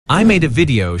I made a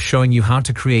video showing you how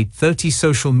to create 30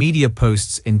 social media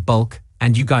posts in bulk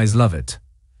and you guys love it.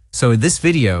 So in this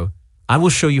video, I will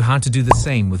show you how to do the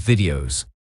same with videos.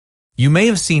 You may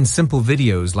have seen simple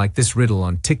videos like this riddle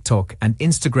on TikTok and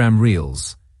Instagram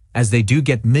Reels, as they do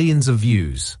get millions of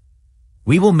views.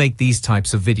 We will make these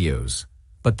types of videos,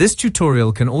 but this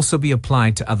tutorial can also be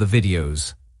applied to other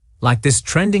videos, like this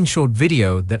trending short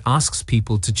video that asks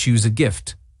people to choose a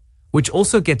gift, which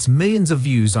also gets millions of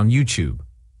views on YouTube.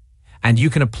 And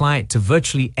you can apply it to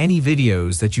virtually any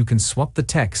videos that you can swap the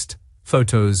text,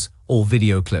 photos, or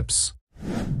video clips.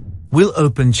 We'll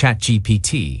open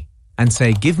ChatGPT and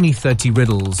say, give me 30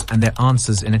 riddles and their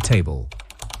answers in a table.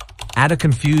 Add a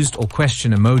confused or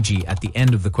question emoji at the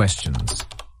end of the questions.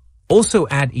 Also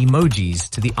add emojis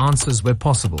to the answers where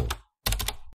possible.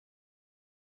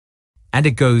 And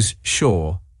it goes,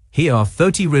 sure, here are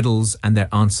 30 riddles and their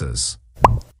answers.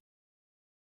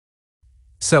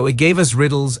 So it gave us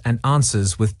riddles and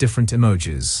answers with different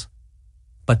emojis.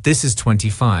 But this is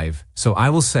 25, so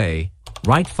I will say,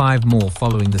 write 5 more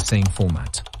following the same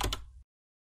format.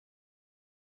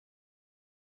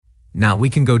 Now we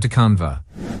can go to Canva.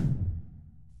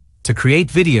 To create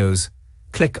videos,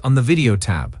 click on the Video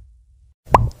tab.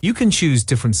 You can choose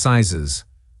different sizes,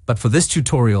 but for this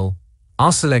tutorial,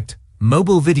 I'll select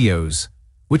Mobile Videos,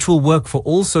 which will work for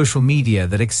all social media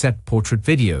that accept portrait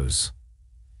videos.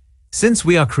 Since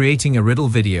we are creating a riddle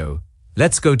video,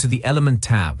 let's go to the Element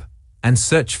tab and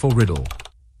search for riddle.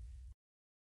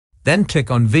 Then click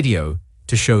on Video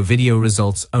to show video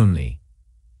results only.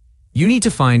 You need to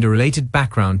find a related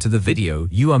background to the video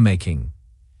you are making.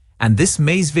 And this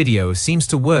maze video seems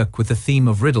to work with the theme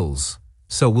of riddles,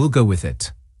 so we'll go with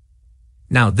it.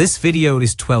 Now this video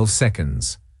is 12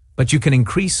 seconds, but you can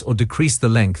increase or decrease the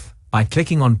length by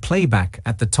clicking on Playback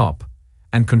at the top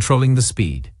and controlling the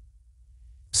speed.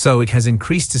 So it has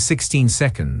increased to 16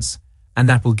 seconds, and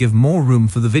that will give more room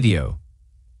for the video.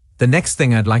 The next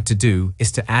thing I'd like to do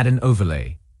is to add an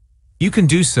overlay. You can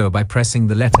do so by pressing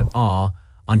the letter R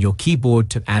on your keyboard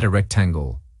to add a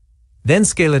rectangle. Then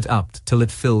scale it up till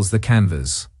it fills the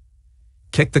canvas.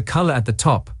 Click the color at the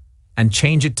top and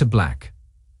change it to black.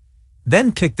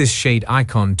 Then click this shade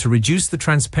icon to reduce the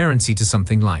transparency to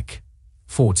something like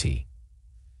 40.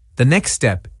 The next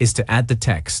step is to add the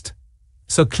text.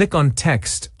 So click on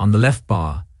Text on the left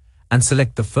bar and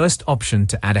select the first option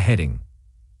to add a heading.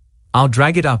 I'll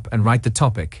drag it up and write the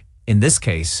topic, in this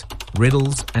case,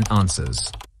 Riddles and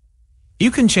Answers.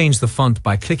 You can change the font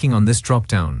by clicking on this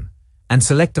drop-down and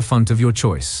select a font of your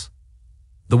choice.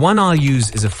 The one I'll use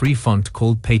is a free font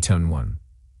called Paytone 1.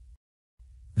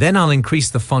 Then I'll increase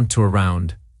the font to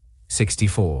around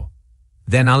 64.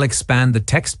 Then I'll expand the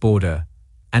text border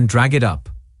and drag it up.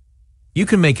 You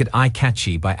can make it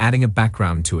eye-catchy by adding a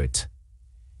background to it.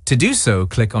 To do so,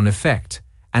 click on Effect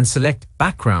and select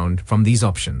Background from these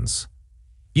options.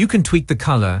 You can tweak the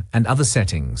color and other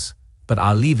settings, but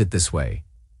I'll leave it this way.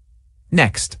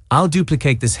 Next, I'll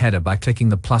duplicate this header by clicking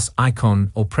the plus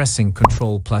icon or pressing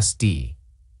Ctrl+D.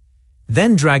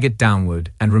 Then drag it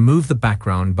downward and remove the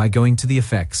background by going to the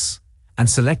Effects and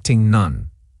selecting None.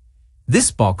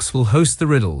 This box will host the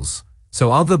riddles,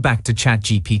 so I'll go back to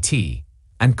ChatGPT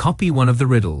and copy one of the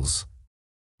riddles.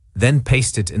 Then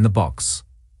paste it in the box.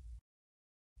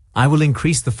 I will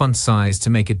increase the font size to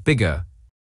make it bigger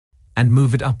and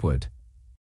move it upward.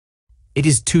 It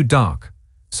is too dark,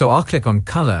 so I'll click on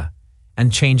Color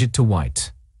and change it to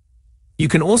white. You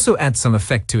can also add some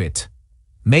effect to it,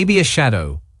 maybe a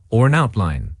shadow or an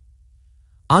outline.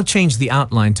 I'll change the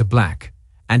outline to black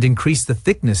and increase the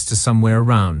thickness to somewhere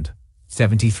around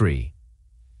 73.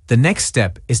 The next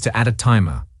step is to add a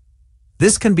timer.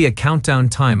 This can be a countdown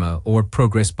timer or a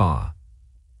progress bar.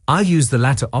 I'll use the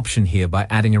latter option here by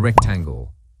adding a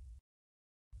rectangle.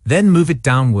 Then move it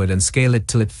downward and scale it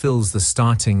till it fills the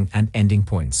starting and ending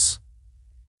points.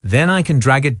 Then I can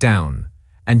drag it down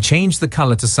and change the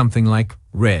color to something like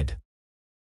red.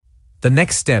 The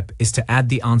next step is to add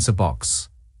the answer box.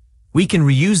 We can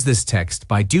reuse this text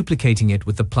by duplicating it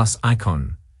with the plus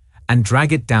icon and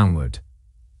drag it downward.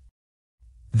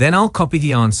 Then I'll copy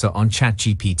the answer on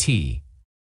ChatGPT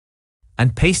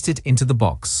and paste it into the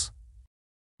box.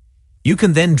 You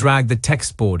can then drag the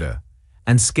text border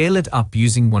and scale it up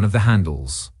using one of the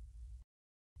handles.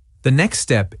 The next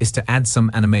step is to add some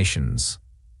animations.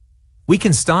 We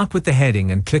can start with the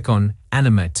heading and click on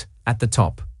Animate at the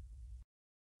top.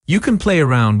 You can play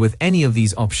around with any of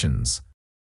these options,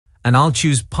 and I'll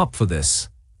choose Pop for this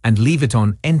and leave it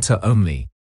on Enter only.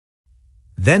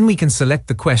 Then we can select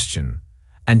the question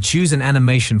and choose an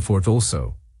animation for it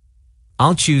also.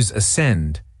 I'll choose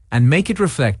Ascend and make it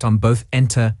reflect on both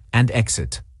Enter and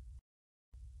Exit.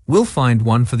 we'll find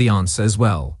one for the answer as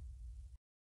well.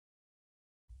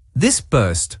 This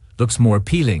burst looks more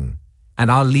appealing,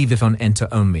 and I'll leave it on enter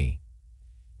only.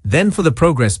 Then for the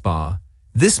progress bar,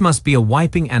 this must be a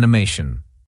wiping animation.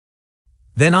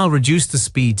 Then I'll reduce the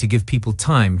speed to give people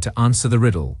time to answer the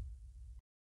riddle.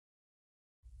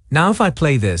 Now if I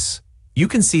play this, you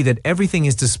can see that everything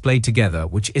is displayed together,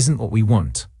 which isn't what we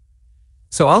want.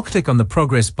 So I'll click on the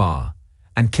progress bar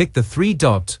and click the three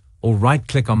dot or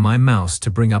right-click on my mouse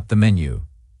to bring up the menu.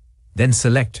 Then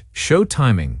select Show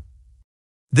Timing.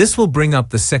 This will bring up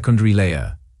the secondary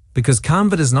layer, because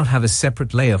Canva does not have a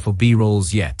separate layer for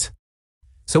B-rolls yet.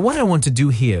 So what I want to do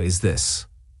here is this.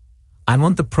 I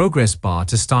want the progress bar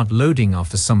to start loading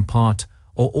after some part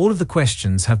or all of the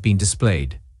questions have been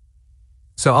displayed.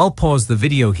 So I'll pause the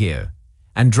video here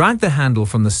and drag the handle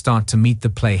from the start to meet the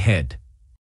play head.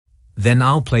 Then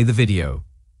I'll play the video.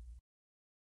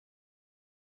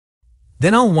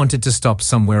 Then I'll want it to stop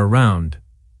somewhere around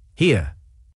here.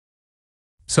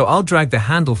 So I'll drag the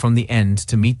handle from the end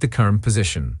to meet the current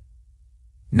position.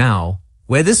 Now,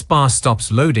 where this bar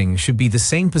stops loading should be the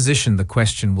same position the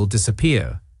question will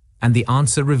disappear and the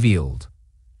answer revealed.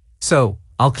 So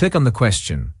I'll click on the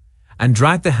question and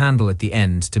drag the handle at the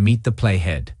end to meet the play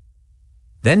head.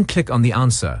 Then click on the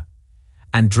answer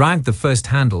and drag the first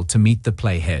handle to meet the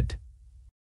play head.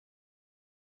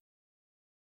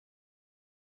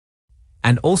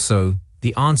 And also,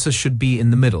 the answer should be in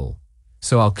the middle,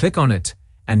 so I'll click on it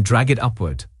and drag it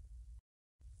upward.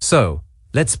 So,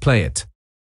 let's play it.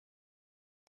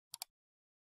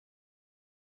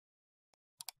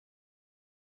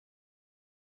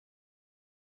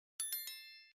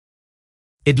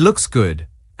 It looks good,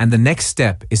 and the next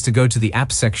step is to go to the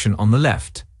app section on the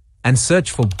left and search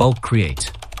for Bulk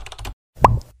Create.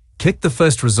 Click the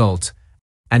first result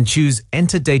and choose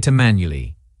Enter Data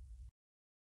Manually.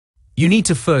 You need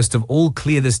to first of all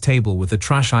clear this table with the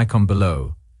trash icon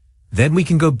below. Then we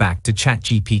can go back to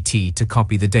ChatGPT to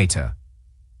copy the data.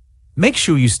 Make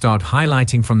sure you start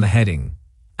highlighting from the heading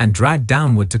and drag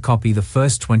downward to copy the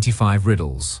first 25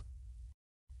 riddles.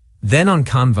 Then on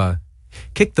Canva,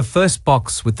 click the first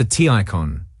box with the T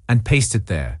icon and paste it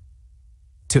there.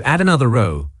 To add another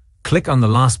row, click on the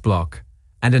last block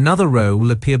and another row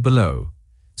will appear below,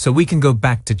 so we can go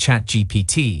back to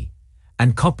ChatGPT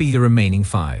and copy the remaining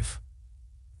 5.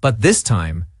 But this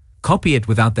time, copy it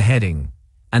without the heading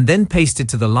and then paste it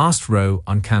to the last row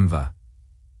on Canva.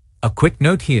 A quick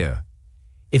note here.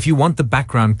 If you want the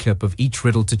background clip of each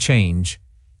riddle to change,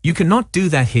 you cannot do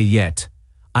that here yet.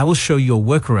 I will show you a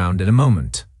workaround in a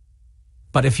moment.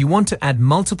 But if you want to add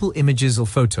multiple images or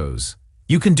photos,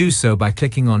 you can do so by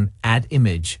clicking on Add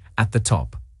Image at the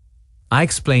top. I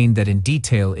explained that in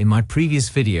detail in my previous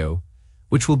video,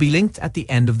 which will be linked at the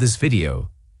end of this video,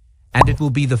 and it will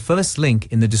be the first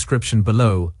link in the description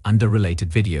below under related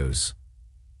videos.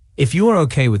 If you are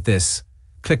okay with this,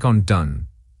 click on Done.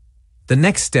 The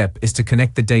next step is to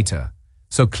connect the data,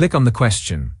 so click on the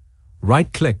question,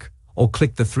 right-click or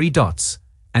click the 3 dots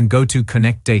and go to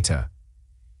Connect Data.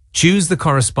 Choose the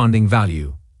corresponding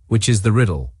value, which is the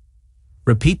riddle.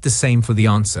 Repeat the same for the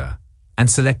answer and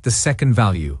select the second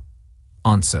value,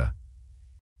 answer.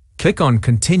 Click on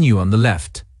Continue on the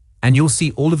left and you'll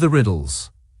see all of the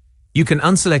riddles. You can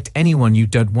unselect anyone you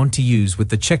don't want to use with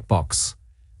the checkbox.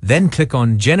 Then click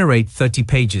on Generate 30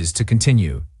 pages to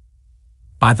continue.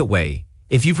 By the way,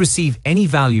 if you've received any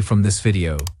value from this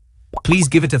video, please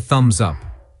give it a thumbs up.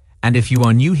 And if you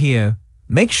are new here,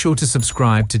 make sure to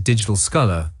subscribe to Digital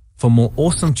Scholar for more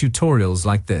awesome tutorials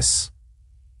like this.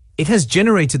 It has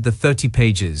generated the 30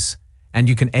 pages, and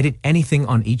you can edit anything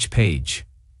on each page.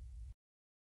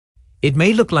 It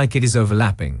may look like it is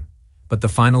overlapping, but the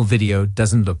final video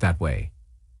doesn't look that way.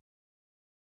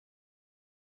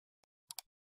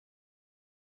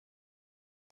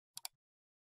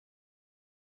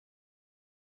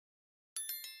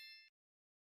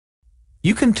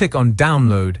 You can click on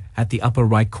Download at the upper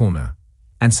right corner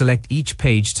and select each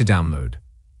page to download.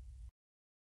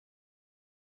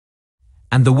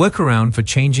 And the workaround for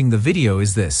changing the video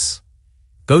is this.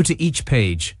 Go to each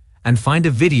page and find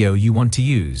a video you want to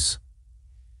use.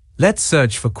 Let's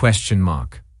search for question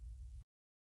mark.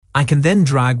 I can then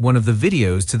drag one of the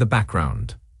videos to the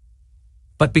background.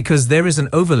 But because there is an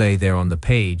overlay there on the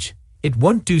page, it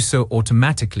won't do so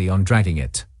automatically on dragging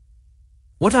it.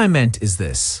 What I meant is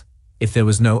this. If there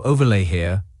was no overlay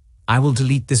here, I will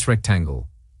delete this rectangle.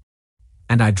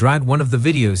 And I drag one of the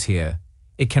videos here,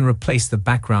 it can replace the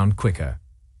background quicker.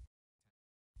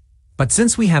 But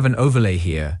since we have an overlay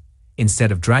here,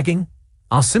 instead of dragging,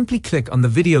 I'll simply click on the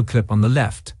video clip on the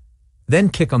left, then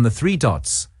click on the 3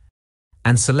 dots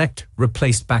and select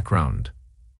Replace Background.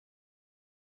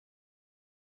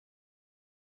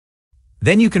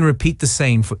 Then you can repeat the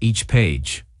same for each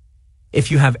page.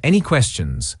 If you have any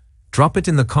questions, drop it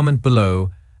in the comment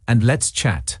below and let's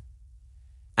chat.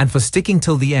 And for sticking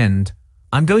till the end,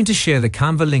 I'm going to share the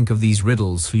Canva link of these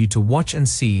riddles for you to watch and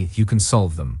see if you can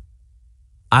solve them.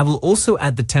 I will also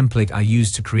add the template I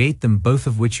used to create them, both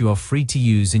of which you are free to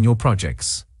use in your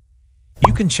projects.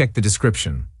 You can check the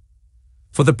description.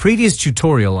 For the previous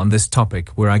tutorial on this topic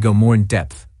where I go more in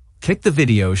depth, click the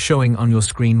video showing on your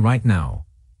screen right now.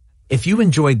 If you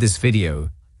enjoyed this video,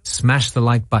 smash the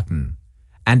like button.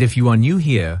 And if you are new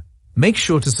here, make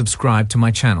sure to subscribe to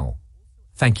my channel.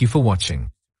 Thank you for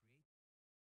watching.